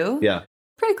same too. Yeah.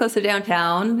 Pretty close to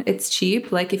downtown. It's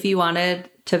cheap. Like if you wanted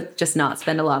to just not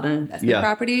spend a lot on investment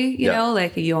property, you know,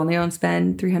 like you only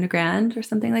spend $300,000 or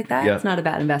something like that. It's not a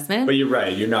bad investment. But you're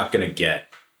right. You're not going to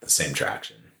get the same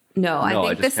traction. No, I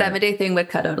think the 7-day thing would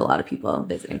cut out a lot of people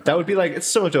visiting. That would be like, it's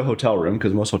similar to a hotel room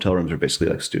because most hotel rooms are basically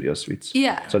like studio suites.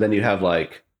 Yeah. So then you have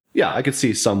like, I could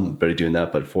see somebody doing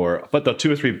that, but the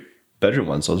 2 or 3 bedroom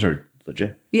ones, those are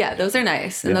legit. Yeah, those are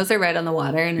nice. And those are right on the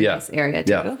water in a nice area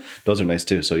too. Yeah, those are nice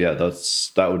too. So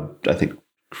that would, I think,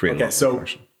 create a lot so of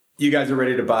attraction. You guys are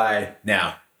ready to buy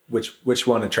now. Which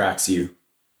one attracts you?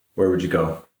 Where would you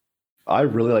go? I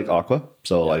really like Aqua,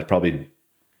 so I'd probably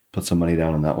put some money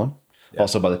down on that one. Yeah.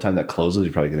 Also, by the time that closes,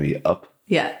 you're probably going to be up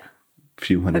a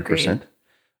few hundred%.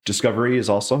 Discovery is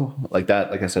also like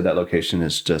that. Like I said, that location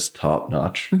is just top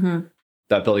notch. Mm-hmm.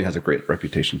 That building has a great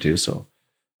reputation too. So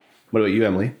what about you,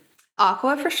 Emily?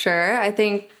 Aqua for sure. I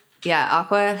think,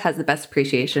 Aqua has the best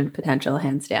appreciation potential,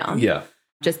 hands down. Yeah.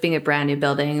 Just being a brand new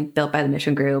building built by the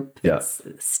Mission Group. It's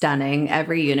stunning.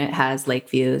 Every unit has lake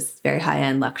views, very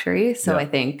high-end luxury. So I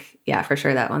think, for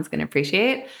sure that one's going to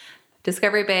appreciate.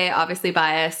 Discovery Bay, obviously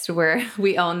biased,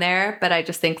 we own there, but I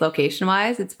just think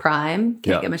location-wise, it's prime.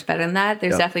 Can't get much better than that.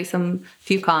 There's definitely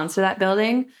few cons to that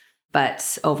building,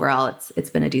 but overall, it's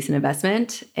been a decent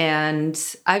investment. And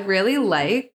I really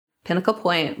like Pinnacle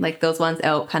Point, like those ones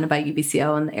out kind of by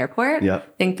UBCO and the airport. I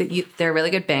think that they're a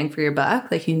really good bang for your buck.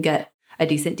 Like you can get a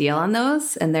decent deal on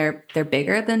those, and they're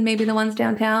bigger than maybe the ones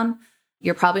downtown.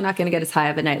 You're probably not going to get as high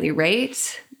of a nightly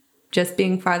rate just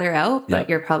being farther out, but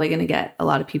you're probably going to get a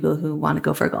lot of people who want to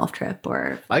go for a golf trip.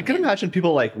 Or I can imagine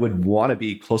people would want to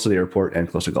be close to the airport and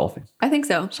close to golfing. I think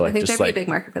so. I think there'd be a big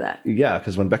market for that. Yeah,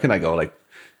 because when Becca and I go,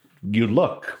 you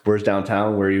look, where's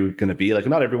downtown? Where are you going to be? Like,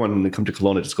 not everyone when they come to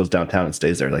Kelowna just goes downtown and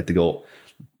stays there. Like, they go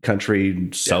country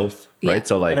south, right?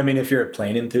 So, and I mean, if you're a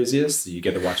plane enthusiast, you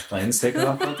get to watch planes take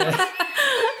off all day.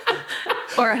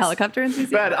 Or a helicopter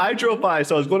enthusiast. Man, I drove by.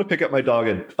 So I was going to pick up my dog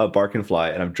at Bark and Fly,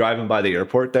 and I'm driving by the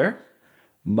airport there.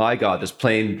 My God, this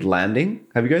plane landing.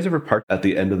 Have you guys ever parked at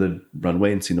the end of the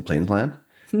runway and seen the planes land?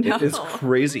 No. It is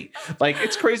crazy.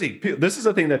 It's crazy. This is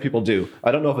a thing that people do.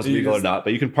 I don't know if it's legal or not,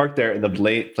 but you can park there and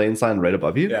the planes land right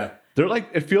above you. Yeah. They're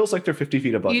it feels like they're 50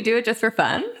 feet above. You do it just for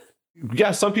fun?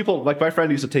 Yeah, some people, like my friend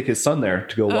used to take his son there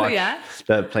to go watch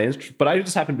the planes, but I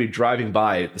just happened to be driving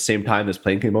by at the same time this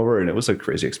plane came over, and it was a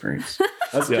crazy experience.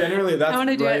 That's generally, that's I want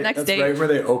to do it next day. Right where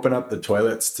they open up the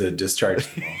toilets to discharge.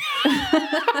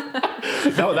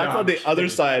 No, that's on the other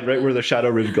side, right where the Shadow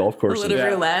Ridge Golf Course is. A little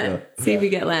roulette, see if you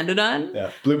get landed on.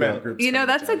 Yeah, Blue Man Group.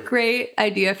 That's a great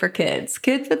idea for kids.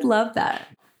 Kids would love that.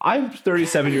 I'm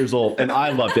 37 years old and I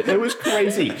loved it. It was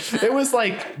crazy. It was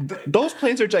like, those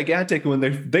planes are gigantic when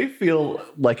they feel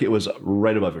like it was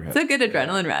right above your head. It's a good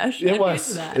adrenaline rush. It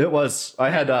was.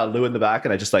 I had Lou in the back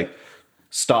and I just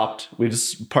stopped. We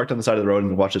just parked on the side of the road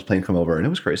and watched this plane come over, and it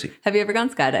was crazy. Have you ever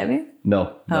gone skydiving?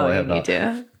 No, I have not. You need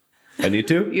to. I need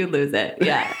to? You lose it.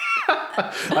 Yeah.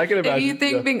 I can imagine. If you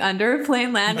think being under a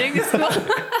plane landing is cool,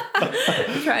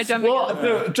 try jumping out.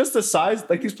 Well, just the size,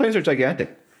 these planes are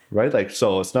gigantic. Right?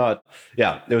 So it's not,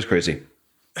 it was crazy.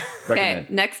 Okay,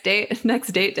 next date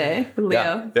day with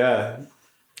Leo.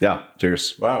 Yeah,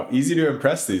 cheers. Wow, easy to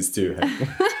impress these two.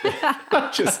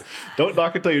 Just don't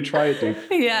knock it till you try it, dude.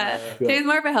 Yeah. He's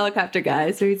more of a helicopter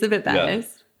guy, so he's a bit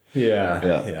biased.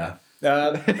 Yeah.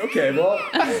 Okay, well,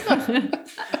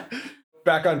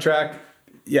 back on track.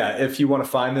 Yeah, if you want to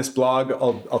find this blog,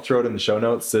 I'll throw it in the show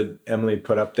notes that Emily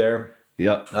put up there.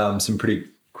 Yeah. Some pretty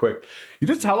quick.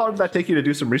 How long did that take you to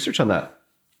do some research on that?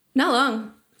 Not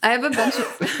long. I have a bunch of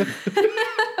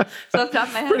so off the top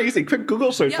of my head. Pretty easy. Quick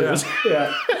Google search.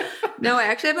 Yeah. No, I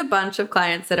actually have a bunch of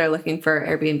clients that are looking for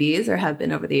Airbnbs or have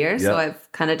been over the years. So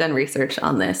I've kind of done research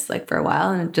on this for a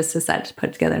while and just decided to put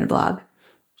it together in a blog.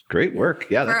 Great work.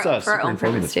 Yeah, that's for our own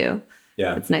purpose too.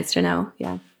 Yeah. It's nice to know.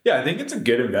 Yeah. Yeah, I think it's a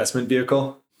good investment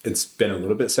vehicle. It's been a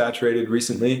little bit saturated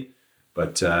recently,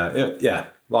 but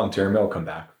long term it'll come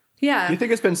back. Yeah. Do you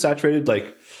think it's been saturated,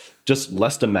 just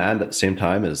less demand at the same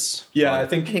time as? Yeah, I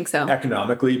think so.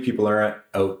 Economically, people aren't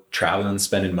out traveling,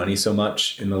 spending money so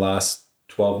much in the last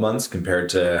 12 months compared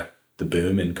to the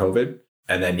boom in COVID.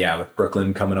 And then, with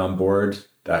Brooklyn coming on board,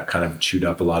 that kind of chewed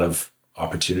up a lot of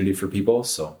opportunity for people.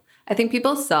 So I think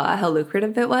people saw how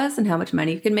lucrative it was and how much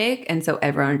money you could make. And so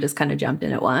everyone just kind of jumped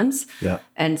in at once. Yeah.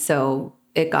 And so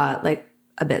it got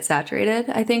a bit saturated,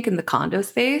 I think, in the condo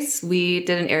space. We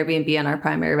did an Airbnb on our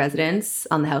primary residence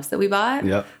on the house that we bought,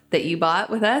 that you bought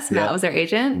with us. Matt was our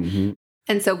agent. Mm-hmm.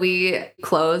 And so we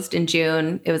closed in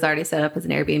June. It was already set up as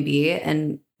an Airbnb,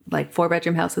 and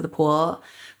 4-bedroom house with a pool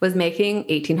was making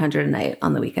 $1,800 a night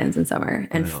on the weekends in summer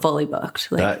and fully booked.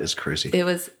 That is crazy. It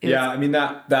was. I mean,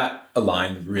 that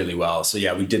aligned really well. So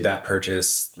we did that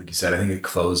purchase. Like you said, I think it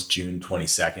closed June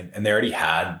 22nd, and they already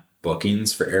had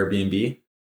bookings for Airbnb.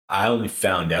 I only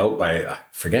found out I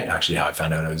forget actually how I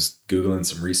found out. I was Googling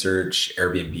some research,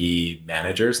 Airbnb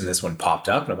managers, and this one popped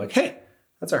up, and I'm like, hey,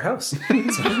 that's our house.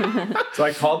 So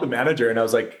I called the manager and I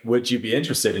was like, would you be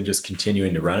interested in just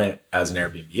continuing to run it as an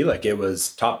Airbnb? It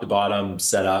was top to bottom,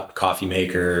 set up, coffee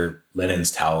maker,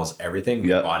 linens, towels, everything. We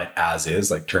bought it as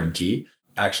is, turnkey.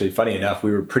 Actually, funny enough,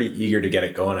 we were pretty eager to get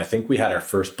it going. I think we had our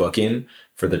first booking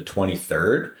for the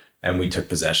 23rd. And we took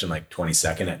possession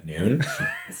 22nd at noon.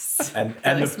 and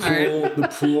the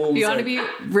pool. You want to be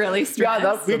really stressed.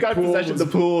 Yeah, we got possession. The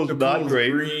pool is not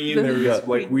great. Green. There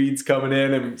was weeds coming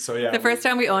in, and so The first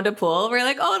time we owned a pool, we were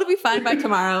like, "Oh, it'll be fine by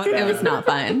tomorrow." It was not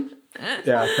fine.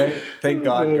 Yeah, thank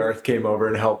God Garth came over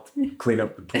and helped clean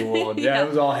up the pool. And it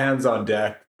was all hands on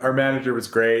deck. Our manager was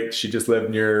great. She just lived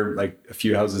near a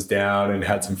few houses down and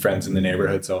had some friends in the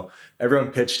neighborhood. So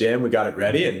everyone pitched in. We got it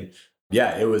ready, and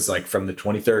it was from the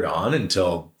 23rd on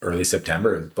until early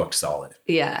September. It was booked solid.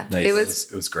 Yeah, nice.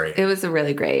 It was great. It was a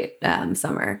really great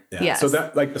summer. Yeah. Yes. So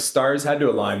that the stars had to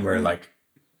align where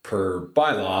per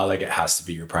bylaw, it has to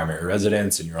be your primary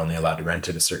residence, and you're only allowed to rent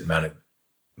it a certain amount of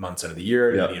months out of the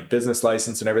year. You need a business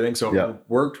license and everything. So it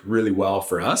worked really well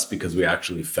for us because we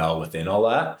actually fell within all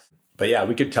that. But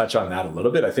we could touch on that a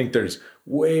little bit. I think there's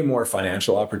way more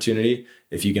financial opportunity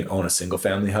if you can own a single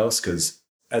family house, because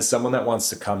as someone that wants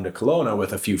to come to Kelowna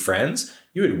with a few friends,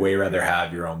 you would way rather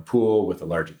have your own pool with a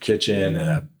larger kitchen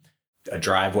and a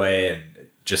driveway, and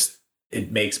just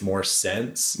it makes more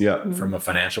sense from a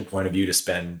financial point of view to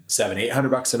spend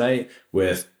 $700-800 a night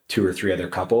with 2 or 3 other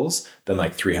couples than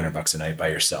 $300 a night by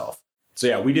yourself.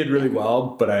 So we did really well,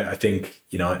 but I think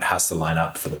it has to line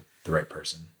up for the right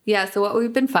person. Yeah, so what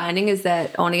we've been finding is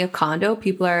that owning a condo,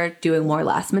 people are doing more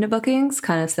last minute bookings,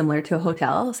 kind of similar to a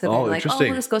hotel. So they're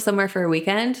we'll just go somewhere for a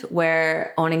weekend,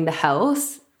 where owning the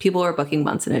house, people were booking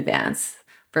months in advance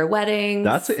for weddings.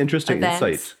 That's an interesting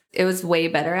insight. It was way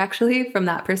better actually from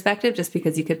that perspective, just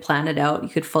because you could plan it out. You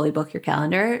could fully book your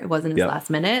calendar. It wasn't as last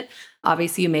minute.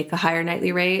 Obviously, you make a higher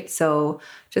nightly rate. So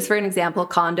just for an example,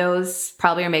 condos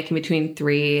probably are making between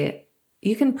 3.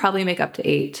 You can probably make up to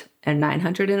 8 and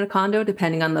 900 in a condo,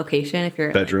 depending on location. If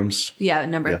you're bedrooms.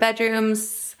 Number of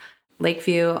bedrooms,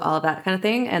 Lakeview, all of that kind of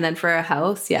thing. And then for a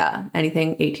house, anything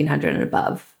 1,800 and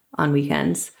above on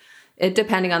weekends. It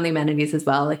depending on the amenities as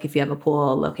well, like if you have a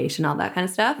pool, location, all that kind of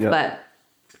stuff. Yeah. But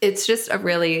it's just a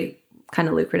really kind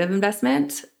of lucrative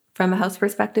investment from a house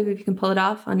perspective if you can pull it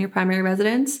off on your primary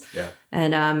residence. Yeah.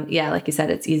 And like you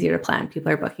said, it's easier to plan.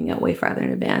 People are booking it way farther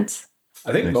in advance.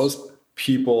 I think most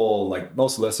people, like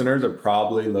most listeners, are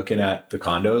probably looking at the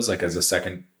condos like as a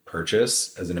second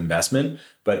purchase, as an investment.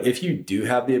 But if you do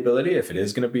have the ability, if it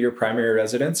is going to be your primary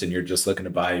residence and you're just looking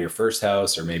to buy your first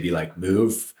house or maybe like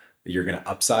move, you're going to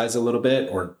upsize a little bit,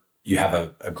 or you have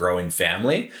a growing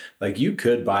family, like you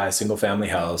could buy a single family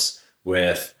house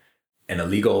with an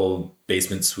illegal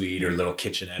basement suite or little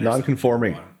kitchenette.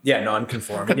 Non-conforming. Yeah,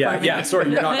 non-conforming. Yeah.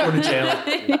 Sorry, you're not going to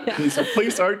jail.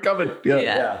 Police aren't coming.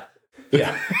 Yeah.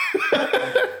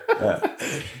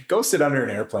 Go sit under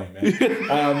an airplane,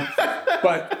 man.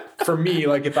 But for me,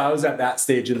 like if I was at that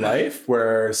stage in life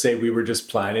where, say, we were just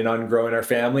planning on growing our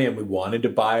family and we wanted to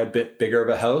buy a bit bigger of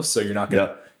a house, so you're not going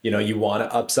to, you want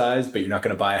to upsize, but you're not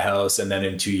going to buy a house. And then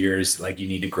in 2 years, like you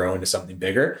need to grow into something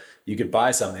bigger. You could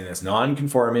buy something that's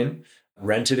non-conforming,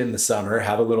 rent it in the summer,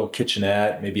 have a little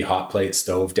kitchenette, maybe hot plate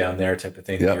stove down there type of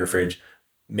thing in your fridge,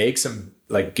 make some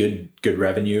like good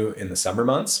revenue in the summer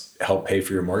months, help pay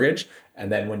for your mortgage.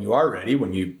 And then when you are ready,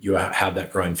 when you have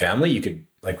that growing family, you could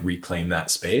like reclaim that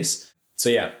space. So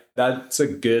yeah, that's a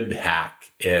good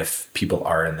hack if people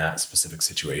are in that specific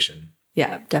situation.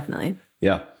 Yeah, definitely.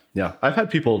 Yeah. I've had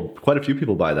quite a few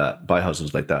people buy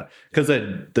houses like that, because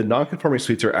the non-conforming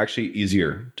suites are actually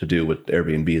easier to do with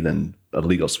Airbnb than a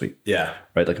legal suite. Yeah.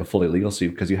 Right. Like a fully legal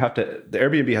suite, because the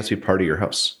Airbnb has to be part of your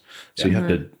house. So you have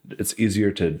to, it's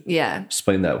easier to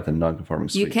explain that with a non-conforming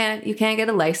suite. You can't get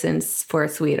a license for a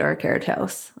suite or a carriage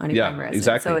house on your primary residence.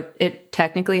 Exactly. So it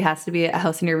technically has to be a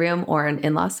house in your room or an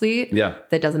in-law suite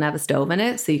that doesn't have a stove in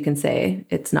it. So you can say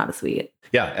it's not a suite.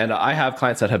 Yeah. And I have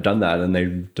clients that have done that and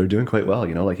they're doing quite well.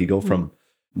 Like you go from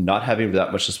not having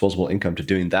that much disposable income to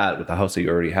doing that with the house that you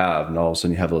already have. And all of a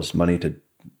sudden you have this money to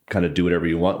kind of do whatever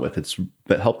you want with.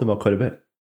 It helped them out quite a bit.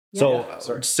 So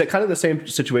kind of the same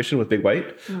situation with Big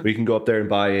White, where you can go up there and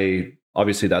buy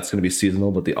obviously that's going to be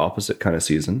seasonal, but the opposite kind of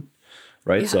season,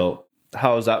 right? Yeah. So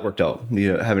how has that worked out? Do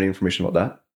you have any information about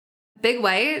that? Big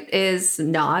White is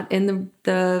not in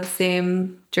the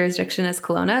same jurisdiction as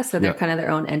Kelowna, so they're kind of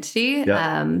their own entity.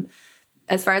 Yeah.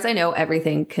 As far as I know,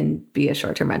 everything can be a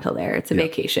short-term rental there. It's a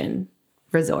vacation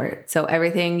resort. So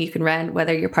everything you can rent,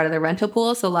 whether you're part of the rental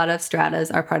pool. So a lot of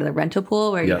stratas are part of the rental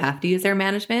pool where you have to use their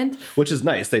management. Which is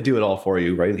nice. They do it all for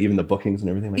you, right? Even the bookings and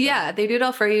everything like that. Yeah, they do it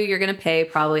all for you. You're going to pay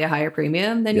probably a higher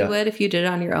premium than you would if you did it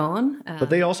on your own. But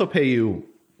they also pay you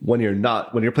when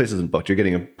your place isn't booked. You're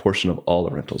getting a portion of all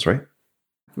the rentals, right?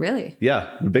 Really?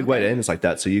 Yeah. The Big White Inn is like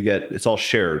that. So it's all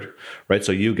shared, right?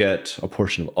 So you get a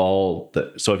portion of all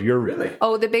so if you're... Really?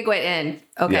 Oh, the Big White Inn.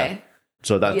 Okay. Yeah.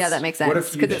 So that makes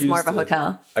sense because it's more of a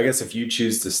hotel. I guess if you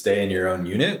choose to stay in your own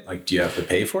unit, like, do you have to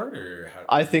pay for it, or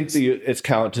I think it's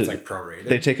counted. It's like prorated.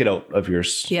 They take it out of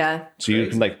yours. Yeah. So you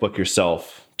can like book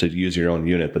yourself to use your own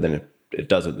unit, but then it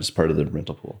doesn't as part of the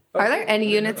rental pool. Are there any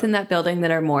units in that building that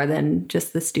are more than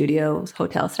just the studio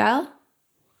hotel style?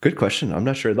 Good question. I'm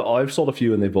not sure. I've sold a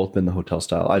few and they've both been the hotel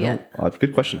style.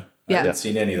 Good question. I haven't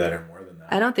seen any that are more than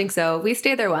that. I don't think so. We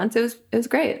stayed there once. It was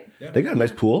great. Yeah. They got a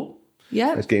nice pool.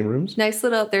 Yeah. Nice game rooms. Nice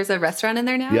there's a restaurant in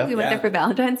there now. Yeah. We went there for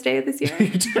Valentine's Day this year.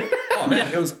 Oh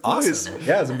man, it was awesome.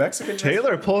 Yeah, it was a Mexican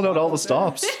Taylor pulling out all the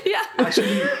stops. Yeah.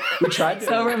 Actually, we tried to...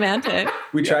 So romantic.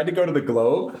 We tried to go to the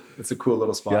Globe. It's a cool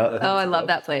little spot. Yeah. Oh, I love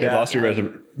that place. They lost your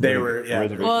reservation. They were,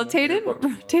 Well, Tay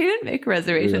didn't make a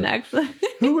reservation, actually.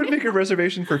 Who would make a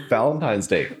reservation for Valentine's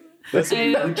Day? We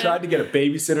tried to get a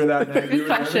babysitter that night. Good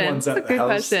question. Good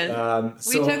question.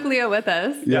 We took Leo with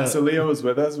us. Yeah, so Leo was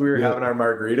with us. We were having our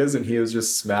margaritas, and he was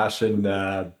just smashing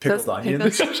pickled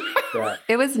onions.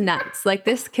 It was nuts. Like,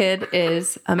 this kid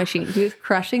is a machine. He was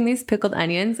crushing these pickled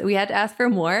onions. We had to ask for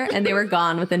more, and they were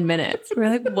gone within minutes. We're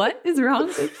like, what is wrong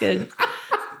with this kid?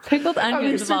 Pickled onions.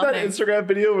 Have you seen that Instagram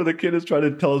video where the kid is trying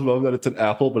to tell his mom that it's an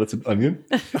apple, but it's an onion?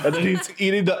 And then he's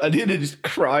eating the onion and he's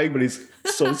crying, but he's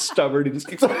so stubborn. He just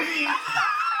keeps on.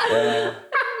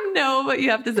 No, but you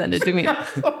have to send it to me.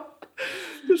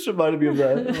 Just reminded me of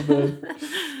that. Oh, man.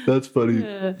 That's funny.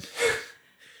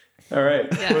 All right.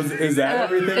 Yeah. Is that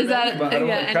everything? Is that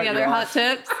any other hot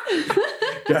tips?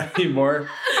 Got any more?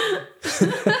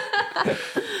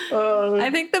 I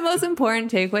think the most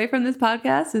important takeaway from this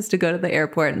podcast is to go to the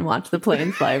airport and watch the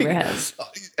plane fly overhead.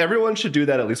 Everyone should do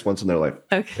that at least once in their life.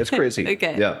 Okay. It's crazy.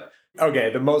 Okay. Yeah.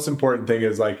 Okay. The most important thing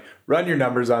is, like, run your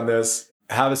numbers on this.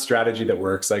 have a strategy that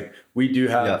works. Like we do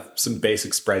have some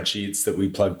basic spreadsheets that we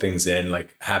plug things in,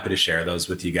 like happy to share those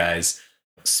with you guys.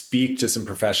 Speak to some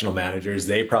professional managers.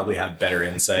 They probably have better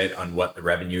insight on what the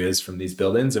revenue is from these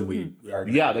buildings. And we are.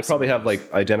 Yeah, they probably have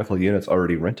like identical units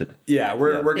already rented. Yeah,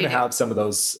 we're going to have some of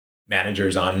those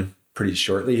managers on pretty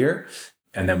shortly here.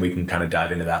 And then we can kind of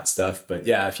dive into that stuff. But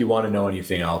yeah, if you want to know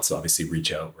anything else, obviously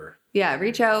reach out.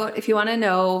 Reach out. If you want to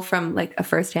know from like a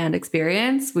firsthand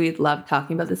experience, we'd love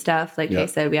talking about this stuff. Like I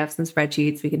said, we have some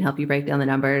spreadsheets. We can help you break down the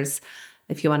numbers.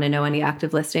 If you want to know any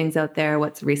active listings out there,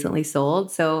 what's recently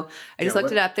sold. So I just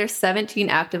looked it up. There's 17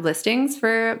 active listings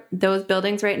for those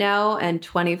buildings right now, and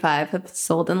 25 have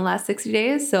sold in the last 60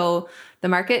 days. So the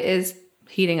market is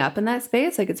heating up in that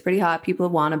space. Like it's pretty hot. People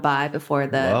want to buy before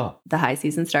the high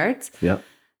season starts. Yeah.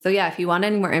 So yeah, if you want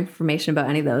any more information about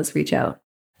any of those, reach out.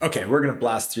 Okay, we're going to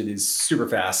blast through these super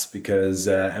fast because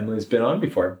Emily's been on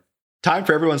before. Time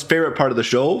for everyone's favorite part of the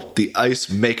show, the Ice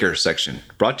Maker section.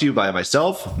 Brought to you by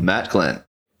myself, Matt Glenn.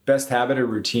 Best habit or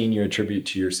routine you attribute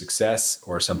to your success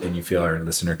or something you feel our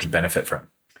listener can benefit from?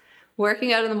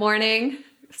 Working out in the morning,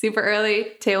 super early.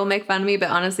 Tay will make fun of me,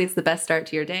 but honestly, it's the best start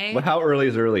to your day. Well, how early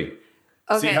is early?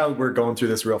 Okay. See how we're going through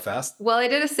this real fast? Well, I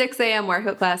did a 6 a.m.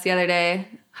 workout class the other day.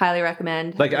 Highly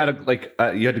recommend. Like you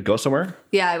had to go somewhere?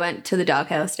 Yeah, I went to the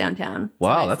doghouse downtown.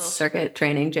 Wow, that's a circuit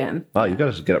training gym. Wow, you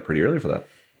got to get up pretty early for that.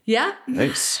 Yeah.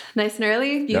 Nice. Nice and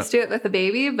early. Used to it with a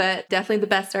baby, but definitely the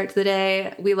best start to the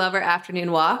day. We love our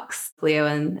afternoon walks, Leo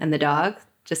and the dog.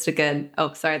 Just a good,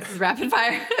 sorry, this is rapid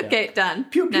fire. Okay, done.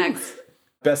 Pew, pew. Next.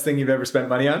 Best thing you've ever spent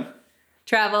money on?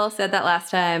 Travel, said that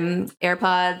last time.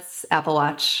 AirPods, Apple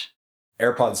Watch.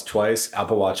 AirPods twice,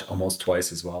 Apple Watch almost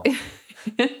twice as well.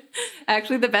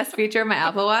 Actually, the best feature of my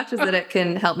Apple Watch is that it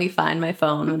can help me find my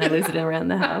phone when I lose it around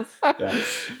the house. Yeah.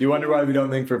 You wonder why we don't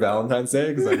think for Valentine's Day?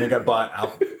 Because I think I bought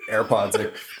AirPods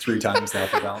like 3 times now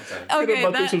for Valentine's.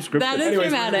 Okay, that is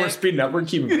dramatic. We're speeding up. We're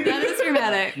keeping going. That is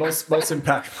dramatic. Most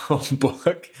impactful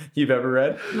book you've ever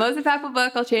read? Most impactful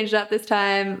book. I'll change it up this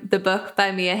time. The book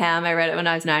by Mia Hamm. I read it when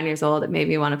I was 9 years old. It made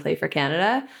me want to play for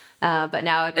Canada. But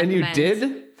now it And you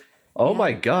did? Oh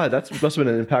my God, that must have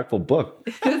been an impactful book.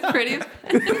 It's pretty.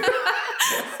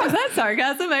 Was that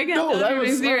sarcasm? I guess. No, that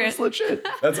was legit.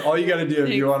 That's all you got to do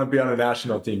if you want to be on a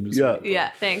national team.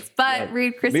 Yeah, thanks. But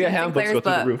read Christine Sinclair's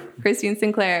book. Christine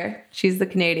Sinclair. She's the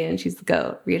Canadian. She's the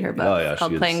GOAT. Read her book. Oh, yeah, it's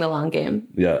called Playing the Long Game.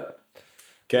 Yeah.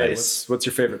 Okay, nice. What's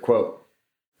your favorite quote?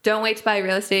 Don't wait to buy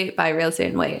real estate. Buy real estate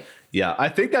and wait. Yeah, I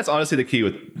think that's honestly the key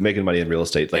with making money in real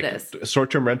estate. Like it is.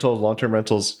 Short-term rentals, long-term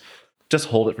rentals. Just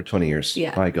hold it for 20 years.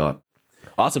 Yeah. My God.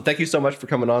 Awesome. Thank you so much for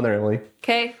coming on there, Emily.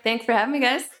 Okay. Thanks for having me,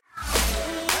 guys.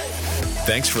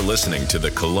 Thanks for listening to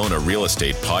the Kelowna Real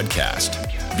Estate Podcast.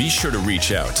 Be sure to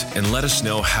reach out and let us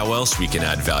know how else we can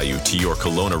add value to your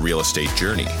Kelowna real estate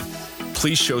journey.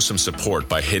 Please show some support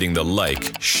by hitting the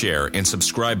like, share, and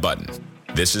subscribe button.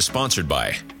 This is sponsored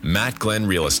by Matt Glenn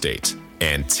Real Estate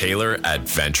and Taylor at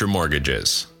Venture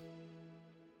Mortgages.